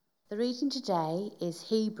The reading today is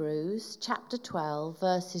Hebrews chapter 12,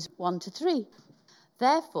 verses 1 to 3.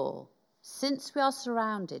 Therefore, since we are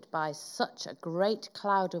surrounded by such a great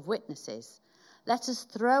cloud of witnesses, let us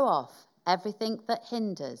throw off everything that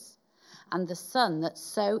hinders and the sin that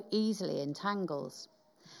so easily entangles,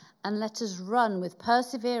 and let us run with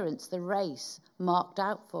perseverance the race marked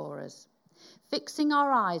out for us, fixing our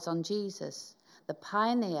eyes on Jesus, the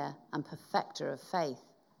pioneer and perfecter of faith.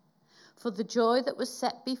 For the joy that was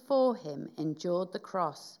set before him endured the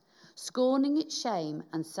cross, scorning its shame,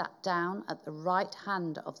 and sat down at the right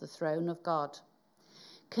hand of the throne of God.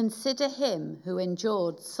 Consider him who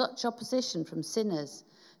endured such opposition from sinners,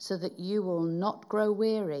 so that you will not grow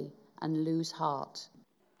weary and lose heart.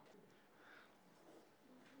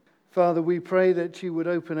 Father, we pray that you would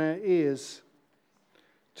open our ears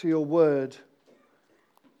to your word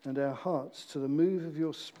and our hearts to the move of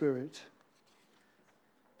your Spirit,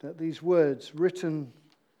 that these words written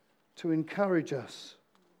to encourage us,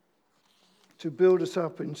 to build us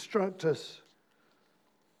up, instruct us,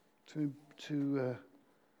 to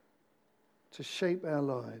shape our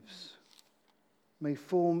lives, may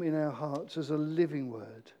form in our hearts as a living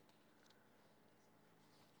word,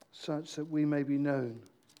 such that we may be known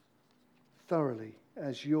thoroughly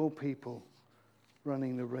as your people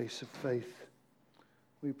running the race of faith.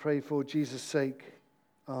 We pray for Jesus' sake.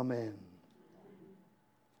 Amen.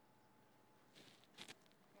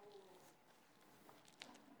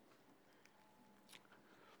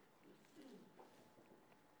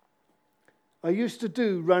 I used to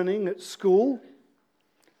do running at school,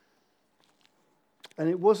 and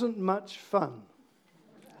it wasn't much fun.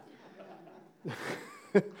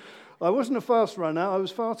 I wasn't a fast runner. I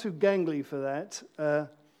was far too gangly for that.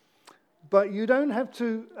 But you don't have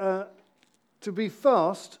to be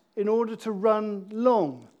fast in order to run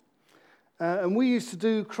long. And we used to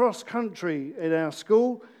do cross-country in our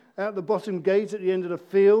school, out the bottom gate at the end of the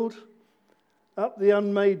field, up the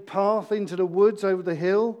unmade path into the woods over the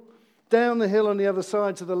hill, down the hill on the other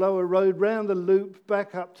side to the lower road, round the loop,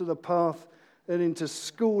 back up to the path, and into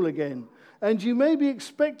school again. And you may be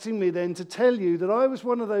expecting me then to tell you that I was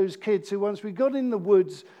one of those kids who, once we got in the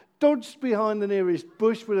woods, dodged behind the nearest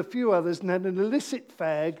bush with a few others and had an illicit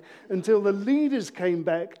fag until the leaders came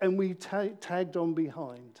back and we tagged on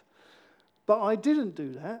behind. But I didn't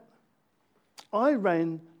do that. I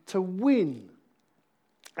ran to win.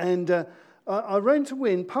 And I ran to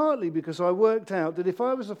win partly because I worked out that if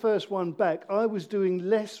I was the first one back, I was doing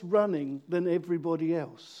less running than everybody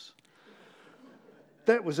else.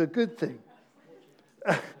 That was a good thing.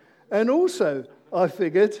 And also, I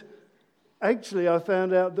figured, actually, I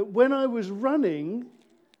found out that when I was running,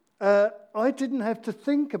 I didn't have to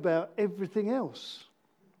think about everything else.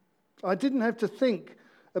 I didn't have to think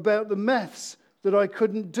about the maths that I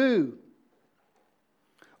couldn't do,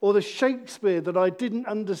 or the Shakespeare that I didn't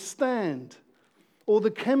understand, or the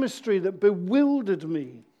chemistry that bewildered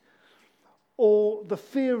me, or the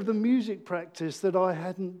fear of the music practice that I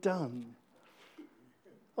hadn't done.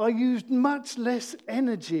 I used much less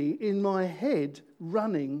energy in my head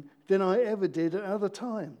running than I ever did at other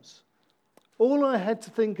times. All I had to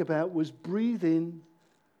think about was breathe in,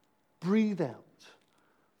 breathe out.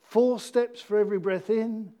 4 steps for every breath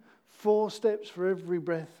in, 4 steps for every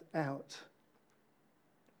breath out.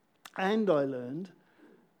 And I learned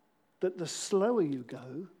that the slower you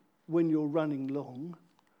go when you're running long,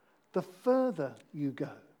 the further you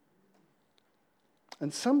go.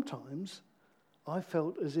 And sometimes I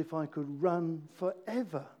felt as if I could run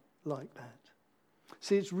forever like that.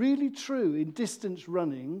 See, it's really true in distance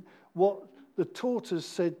running what the tortoise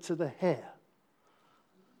said to the hare.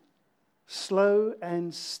 Slow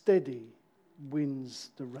and steady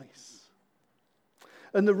wins the race.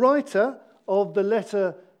 And the writer of the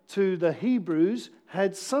letter to the Hebrews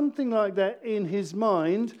had something like that in his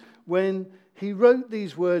mind when he wrote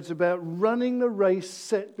these words about running the race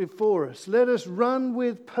set before us. Let us run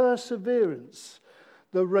with perseverance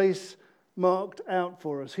the race marked out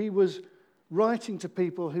for us. He was writing to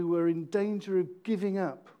people who were in danger of giving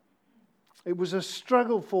up. It was a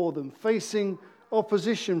struggle for them, facing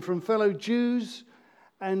opposition from fellow Jews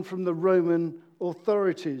and from the Roman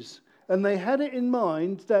authorities. And they had it in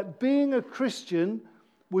mind that being a Christian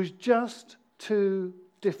was just too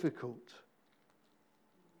difficult.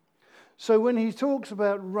 So when he talks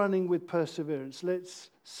about running with perseverance,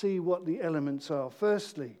 let's see what the elements are.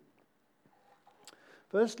 Firstly,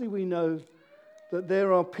 we know that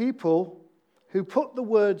there are people who put the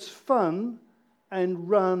words fun and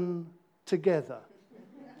run together.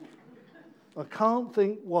 I can't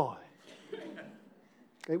think why.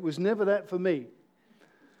 It was never that for me.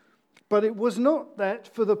 But it was not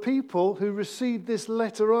that for the people who received this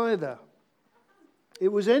letter either. It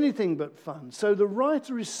was anything but fun. So the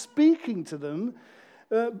writer is speaking to them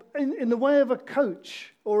in the way of a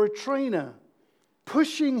coach or a trainer,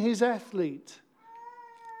 pushing his athlete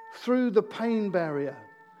through the pain barrier,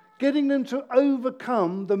 getting them to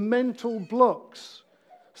overcome the mental blocks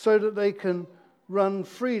so that they can run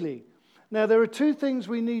freely. Now, there are two things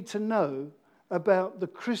we need to know about the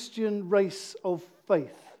Christian race of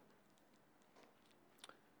faith.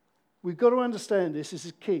 We've got to understand this. This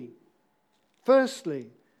is key. Firstly,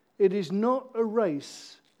 it is not a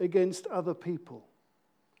race against other people.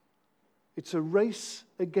 It's a race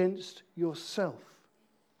against yourself.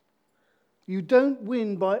 You don't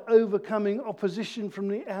win by overcoming opposition from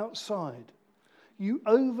the outside. You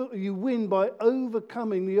win by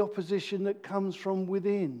overcoming the opposition that comes from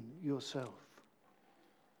within yourself.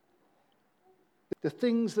 The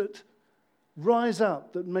things that rise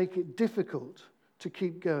up that make it difficult to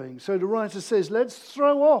keep going. So the writer says, let's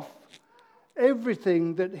throw off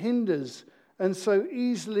everything that hinders and so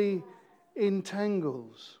easily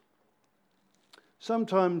entangles.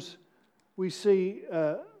 Sometimes we see,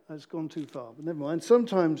 it's gone too far, but never mind.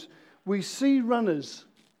 Sometimes we see runners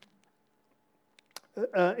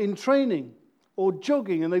in training or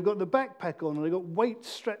jogging, and they've got the backpack on and they've got weights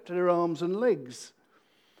strapped to their arms and legs.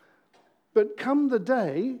 But come the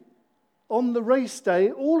day, on the race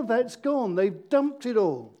day, all of that's gone. They've dumped it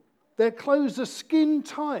all. Their clothes are skin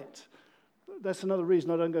tight. That's another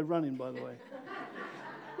reason I don't go running, by the way.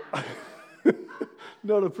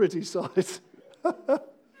 Not a pretty sight.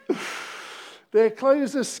 Their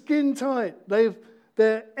clothes are skin tight.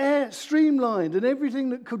 They're air streamlined, and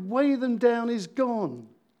everything that could weigh them down is gone.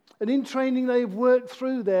 And in training, they've worked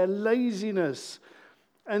through their laziness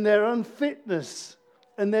and their unfitness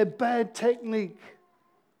and their bad technique.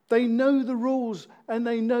 They know the rules and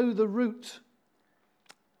they know the route.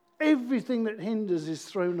 Everything that hinders is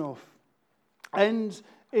thrown off. And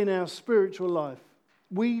in our spiritual life,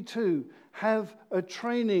 we too have a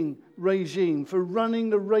training regime for running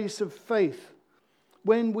the race of faith.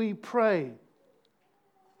 When we pray,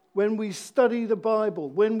 when we study the Bible,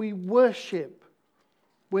 when we worship,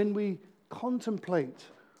 when we contemplate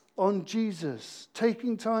on Jesus,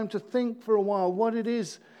 taking time to think for a while what it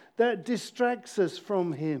is that distracts us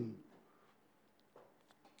from him.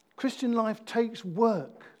 Christian life takes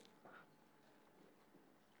work.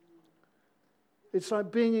 It's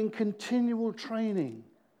like being in continual training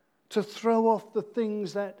to throw off the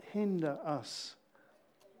things that hinder us.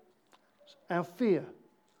 Our fear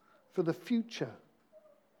for the future,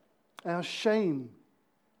 our shame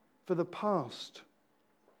for the past,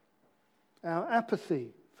 our apathy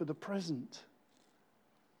for the present.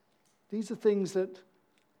 These are things that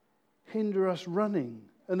hinder us running,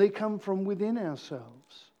 and they come from within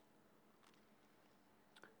ourselves.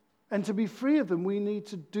 And to be free of them, we need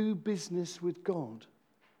to do business with God.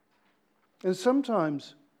 And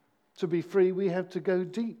sometimes, to be free, we have to go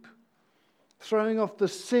deep, throwing off the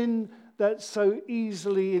sin that so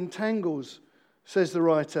easily entangles, says the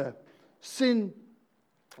writer. Sin,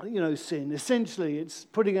 essentially it's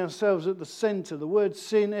putting ourselves at the center. The word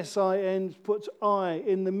sin, S-I-N, puts I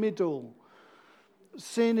in the middle.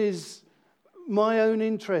 Sin is my own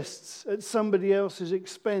interests at somebody else's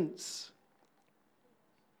expense.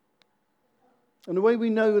 And the way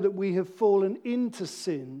we know that we have fallen into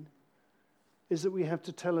sin is that we have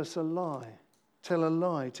to tell a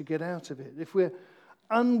lie to get out of it. If we're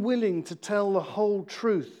unwilling to tell the whole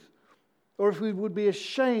truth, or if we would be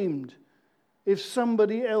ashamed if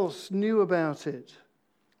somebody else knew about it.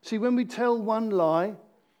 See, when we tell one lie,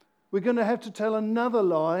 we're going to have to tell another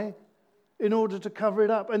lie in order to cover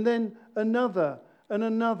it up, and then another and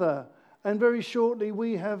another. And very shortly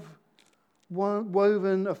we have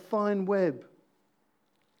woven a fine web.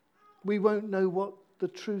 We won't know what the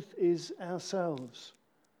truth is ourselves.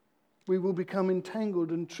 We will become entangled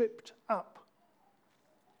and tripped up.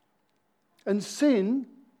 And sin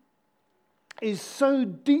is so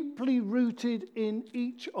deeply rooted in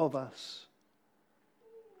each of us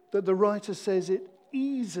that the writer says it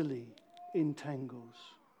easily entangles.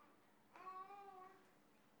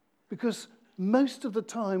 Because most of the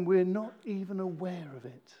time we're not even aware of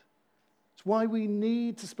it. It's why we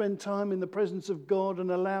need to spend time in the presence of God and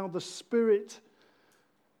allow the Spirit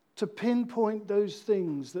to pinpoint those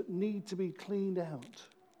things that need to be cleaned out.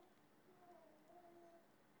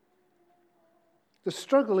 The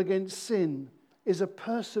struggle against sin is a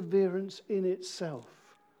perseverance in itself.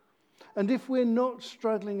 And if we're not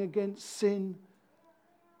struggling against sin,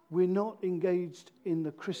 we're not engaged in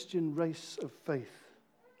the Christian race of faith.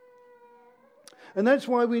 And that's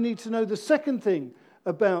why we need to know the second thing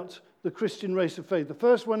about the Christian race of faith. The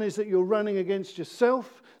first one is that you're running against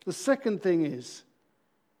yourself. The second thing is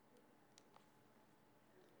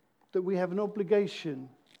that we have an obligation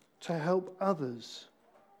to help others.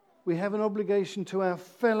 We have an obligation to our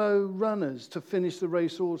fellow runners to finish the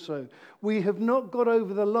race also. We have not got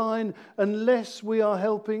over the line unless we are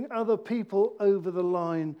helping other people over the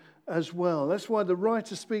line as well. That's why the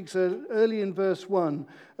writer speaks early in verse 1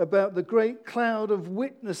 about the great cloud of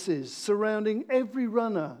witnesses surrounding every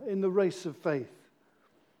runner in the race of faith.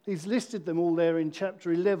 He's listed them all there in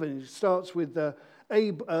chapter 11. It starts with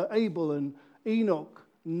Abel and Enoch,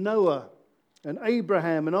 Noah, and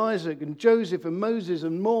Abraham and Isaac and Joseph and Moses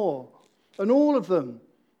and more. And all of them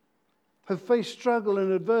have faced struggle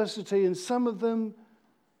and adversity, and some of them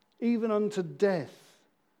even unto death.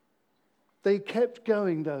 They kept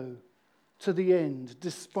going, though, to the end,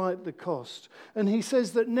 despite the cost. And he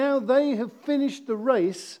says that now they have finished the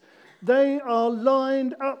race, they are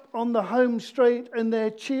lined up on the home straight and they're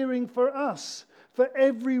cheering for us, for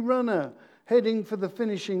every runner heading for the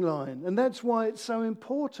finishing line. And that's why it's so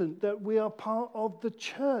important that we are part of the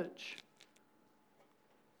church.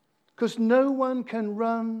 Because no one can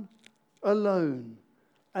run alone,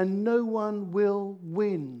 and no one will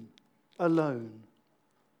win alone.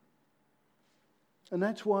 And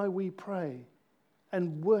that's why we pray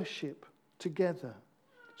and worship together.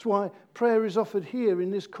 That's why prayer is offered here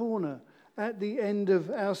in this corner at the end of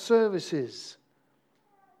our services,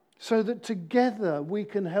 so that together we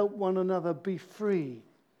can help one another be free,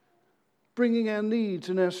 bringing our needs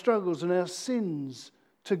and our struggles and our sins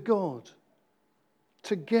to God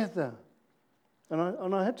together.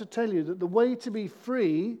 And I have to tell you that the way to be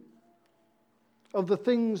free of the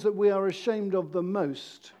things that we are ashamed of the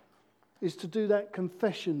most is to do that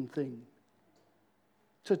confession thing,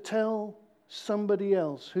 to tell somebody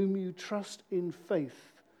else whom you trust in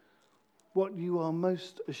faith what you are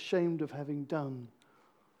most ashamed of having done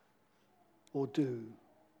or do.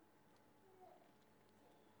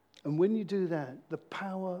 And when you do that, the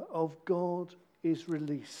power of God is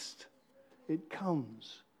released. It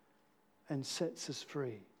comes and sets us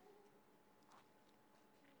free.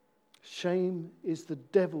 Shame is the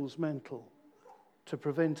devil's mantle to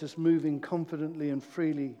prevent us moving confidently and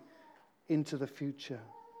freely into the future.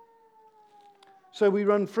 So we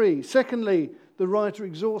run free. Secondly, the writer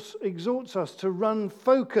exhorts us to run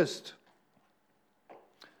focused.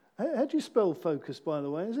 How do you spell focused, by the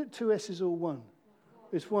way? Is it 2 S's or one?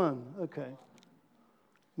 It's one, okay.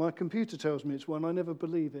 My computer tells me it's one. I never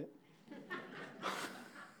believe it.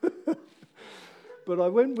 But I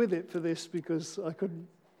went with it for this because I couldn't.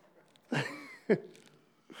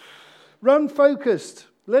 Run focused.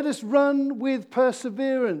 Let us run with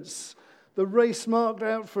perseverance. The race marked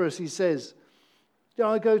out for us, he says.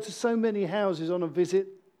 I go to so many houses on a visit,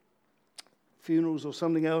 funerals or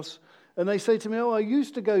something else, and they say to me, I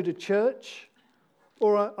used to go to church,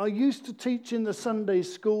 or I used to teach in the Sunday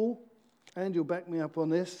school, and you'll back me up on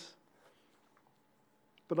this,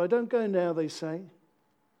 but I don't go now, they say.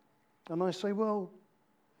 And I say, well,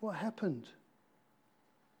 what happened?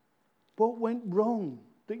 What went wrong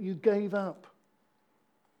that you gave up?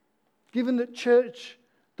 Given that church,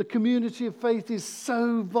 the community of faith, is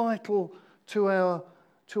so vital to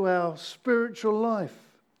our spiritual life,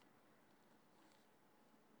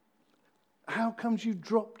 how comes you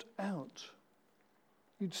dropped out?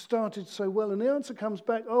 You'd started so well. And the answer comes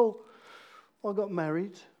back, I got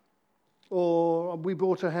married, or we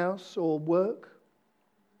bought a house, or work,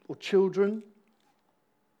 or children.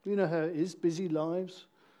 You know how it is, busy lives.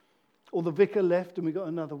 Or the vicar left and we got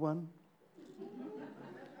another one.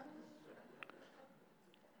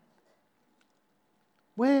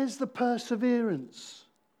 Where's the perseverance?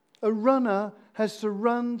 A runner has to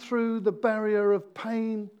run through the barrier of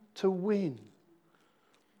pain to win.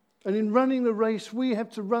 And in running the race, we have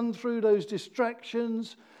to run through those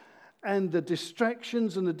distractions and the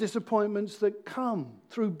disappointments that come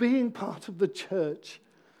through being part of the church.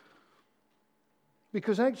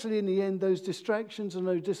 Because actually, in the end, those distractions and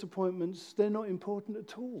those disappointments, they're not important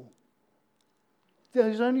at all.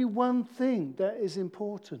 There's only one thing that is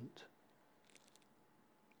important.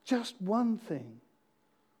 Just one thing.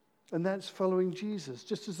 And that's following Jesus,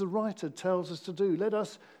 just as the writer tells us to do. Let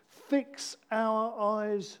us fix our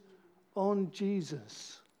eyes on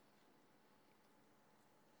Jesus,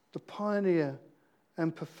 the pioneer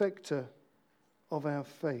and perfecter of our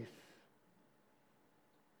faith.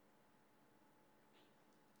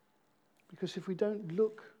 Because if we don't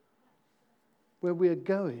look where we are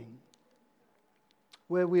going,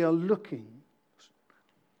 where we are looking,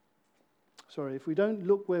 if we don't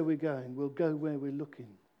look where we're going, we'll go where we're looking.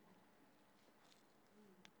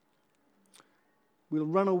 We'll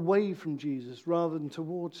run away from Jesus rather than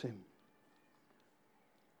towards him.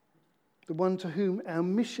 The one to whom our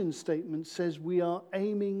mission statement says we are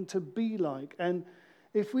aiming to be like. And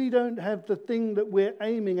if we don't have the thing that we're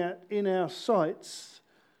aiming at in our sights,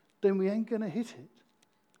 then we ain't going to hit it.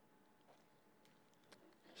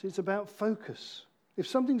 See, it's about focus. If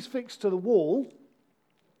something's fixed to the wall,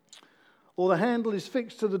 or the handle is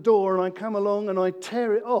fixed to the door and I come along and I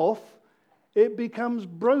tear it off, it becomes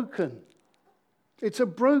broken. It's a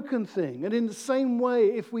broken thing. And in the same way,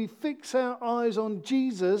 if we fix our eyes on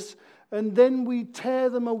Jesus and then we tear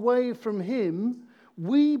them away from him,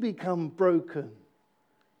 we become broken,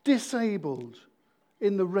 disabled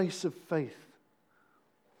in the race of faith.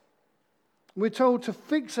 We're told to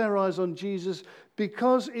fix our eyes on Jesus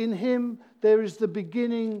because in him there is the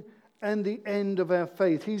beginning and the end of our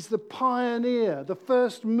faith. He's the pioneer, the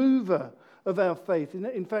first mover of our faith.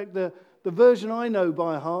 In fact, the version I know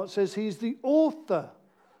by heart says he's the author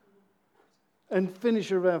and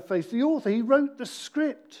finisher of our faith. The author, he wrote the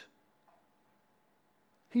script.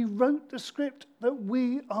 He wrote the script that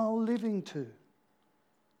we are living to.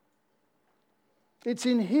 It's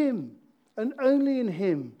in him and only in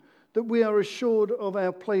him that we are assured of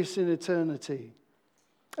our place in eternity.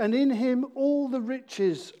 And in him all the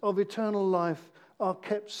riches of eternal life are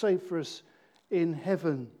kept safe for us in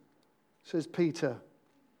heaven, says Peter.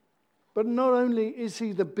 But not only is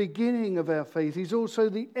he the beginning of our faith, he's also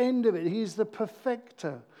the end of it. He is the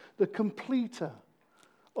perfecter, the completer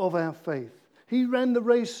of our faith. He ran the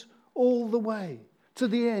race all the way to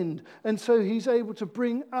the end, and so he's able to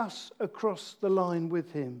bring us across the line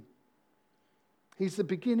with him. He's the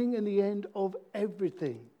beginning and the end of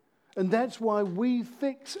everything. And that's why we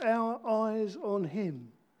fix our eyes on him.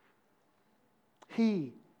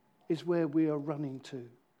 He is where we are running to.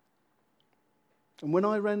 And when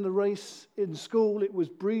I ran the race in school, it was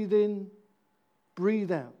breathe in,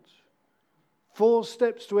 breathe out. 4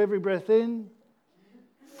 steps to every breath in,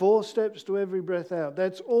 4 steps to every breath out.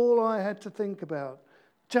 That's all I had to think about.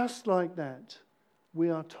 Just like that, we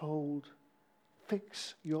are told,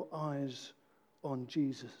 fix your eyes on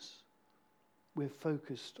Jesus. We're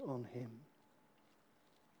focused on him.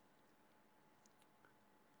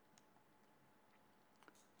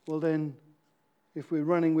 Well then, if we're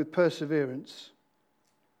running with perseverance,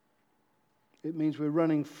 it means we're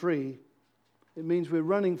running free. It means we're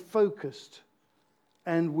running focused.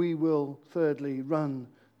 And we will, thirdly, run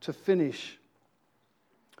to finish.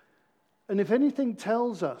 And if anything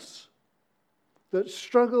tells us that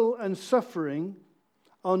struggle and suffering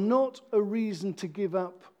are not a reason to give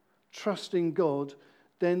up trusting God,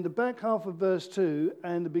 then the back half of verse 2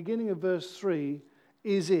 and the beginning of verse 3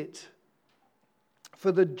 is it.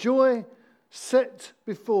 For the joy set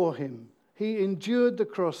before him, he endured the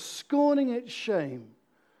cross, scorning its shame,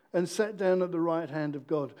 and sat down at the right hand of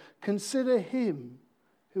God. Consider him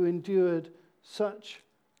who endured such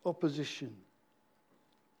opposition,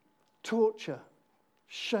 torture,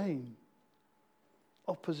 shame,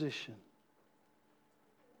 opposition.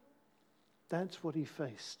 That's what he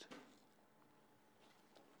faced.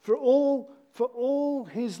 For all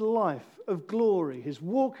his life of glory, his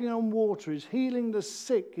walking on water, his healing the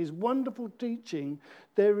sick, his wonderful teaching,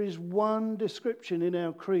 there is one description in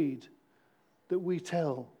our creed that we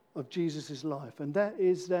tell of Jesus' life, and that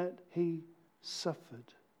is that he suffered.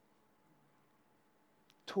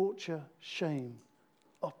 Torture, shame,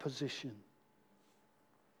 opposition.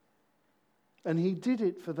 And he did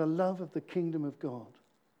it for the love of the kingdom of God,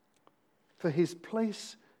 for his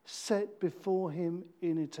place set before him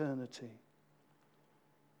in eternity.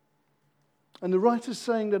 And the writer's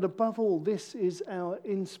saying that above all, this is our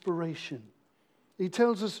inspiration. He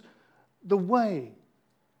tells us the way.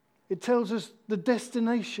 It tells us the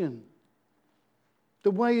destination.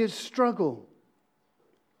 The way is struggle.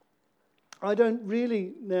 I don't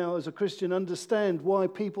really now, as a Christian, understand why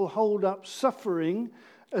people hold up suffering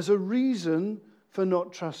as a reason for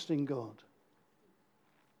not trusting God.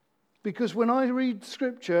 Because when I read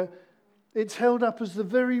Scripture, it's held up as the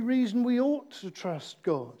very reason we ought to trust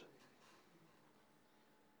God.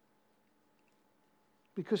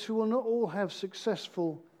 Because we will not all have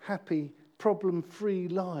successful, happy, problem-free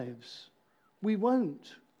lives. We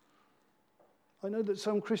won't. I know that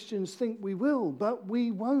some Christians think we will, but we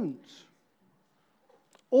won't.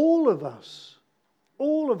 All of us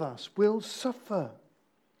will suffer.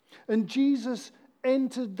 And Jesus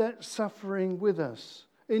entered that suffering with us,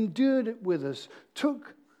 endured it with us,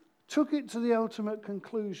 took it to the ultimate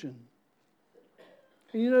conclusion.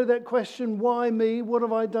 And you know that question, why me? What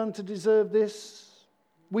have I done to deserve this?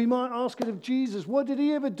 We might ask it of Jesus. What did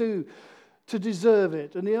he ever do to deserve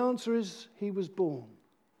it? And the answer is, he was born.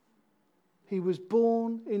 He was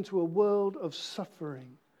born into a world of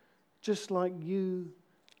suffering, just like you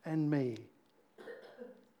and me.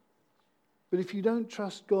 But if you don't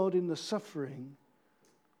trust God in the suffering,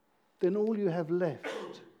 then all you have left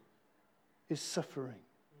is suffering.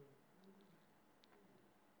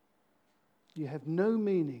 You have no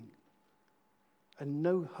meaning and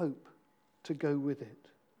no hope to go with it.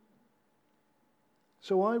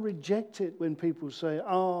 So I reject it when people say,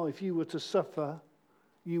 if you were to suffer,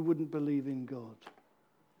 you wouldn't believe in God.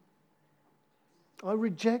 I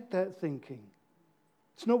reject that thinking.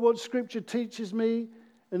 It's not what Scripture teaches me,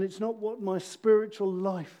 and it's not what my spiritual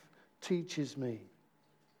life teaches me.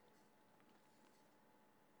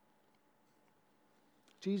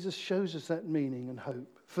 Jesus shows us that meaning and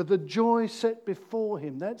hope. For the joy set before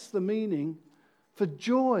him, that's the meaning. For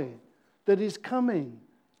joy that is coming,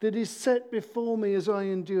 that is set before me as I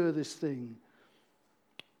endure this thing.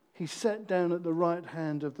 He sat down at the right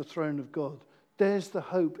hand of the throne of God. There's the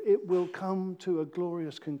hope. It will come to a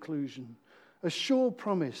glorious conclusion. A sure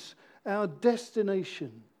promise, our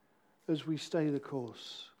destination as we stay the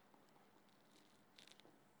course.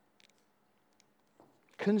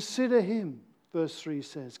 Consider him, verse 3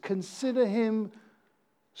 says. Consider him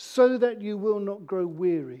so that you will not grow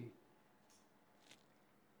weary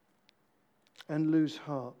and lose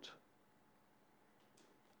heart.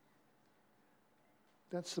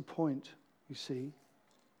 That's the point, you see.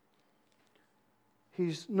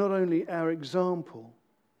 He's not only our example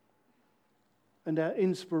and our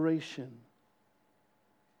inspiration,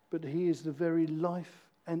 but he is the very life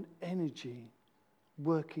and energy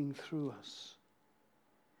working through us.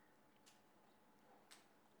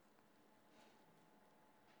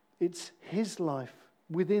 It's his life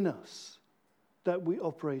within us that we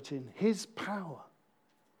operate in, his power.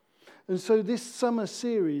 And so this summer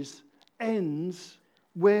series ends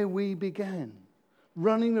where we began,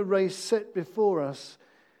 running the race set before us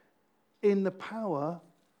in the power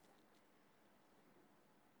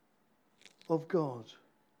of God.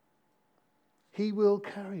 He will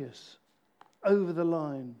carry us over the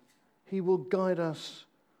line. He will guide us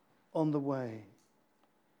on the way.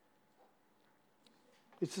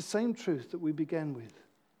 It's the same truth that we began with.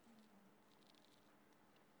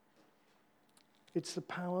 It's the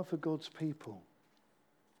power for God's people.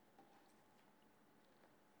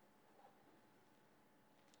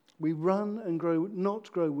 We run and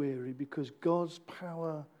not grow weary because God's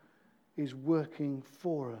power is working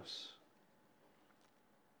for us.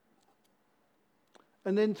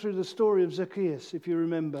 And then through the story of Zacchaeus, if you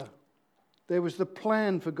remember, there was the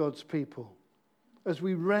plan for God's people as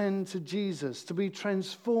we ran to Jesus to be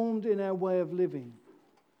transformed in our way of living.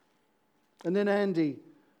 And then Andy,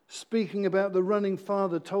 speaking about the running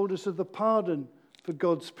Father, told us of the pardon for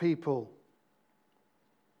God's people.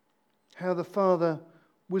 How the Father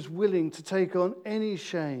was willing to take on any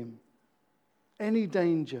shame, any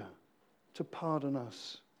danger to pardon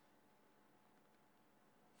us.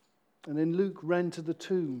 And then Luke ran to the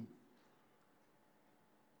tomb,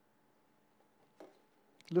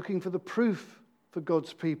 looking for the proof for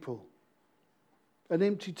God's people. An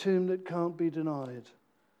empty tomb that can't be denied.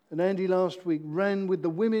 And Andy last week ran with the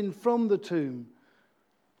women from the tomb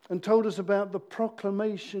and told us about the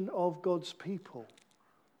proclamation of God's people.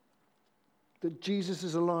 That Jesus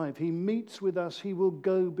is alive. He meets with us. He will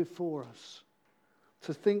go before us.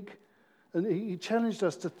 To think, and he challenged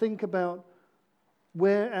us to think about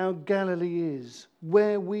where our Galilee is,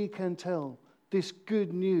 where we can tell this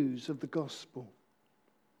good news of the gospel.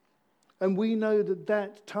 And we know that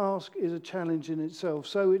that task is a challenge in itself.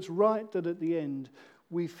 So it's right that at the end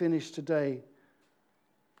we finish today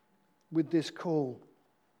with this call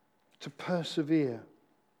to persevere.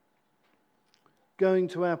 Going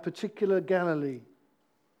to our particular Galilee,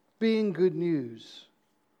 being good news,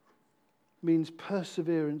 means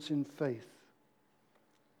perseverance in faith.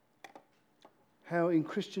 How in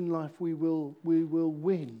Christian life we will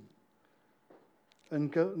win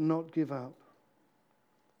and not give up.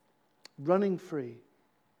 Running free,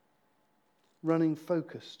 running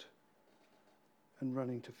focused, and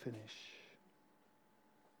running to finish.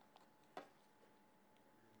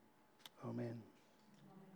 Amen.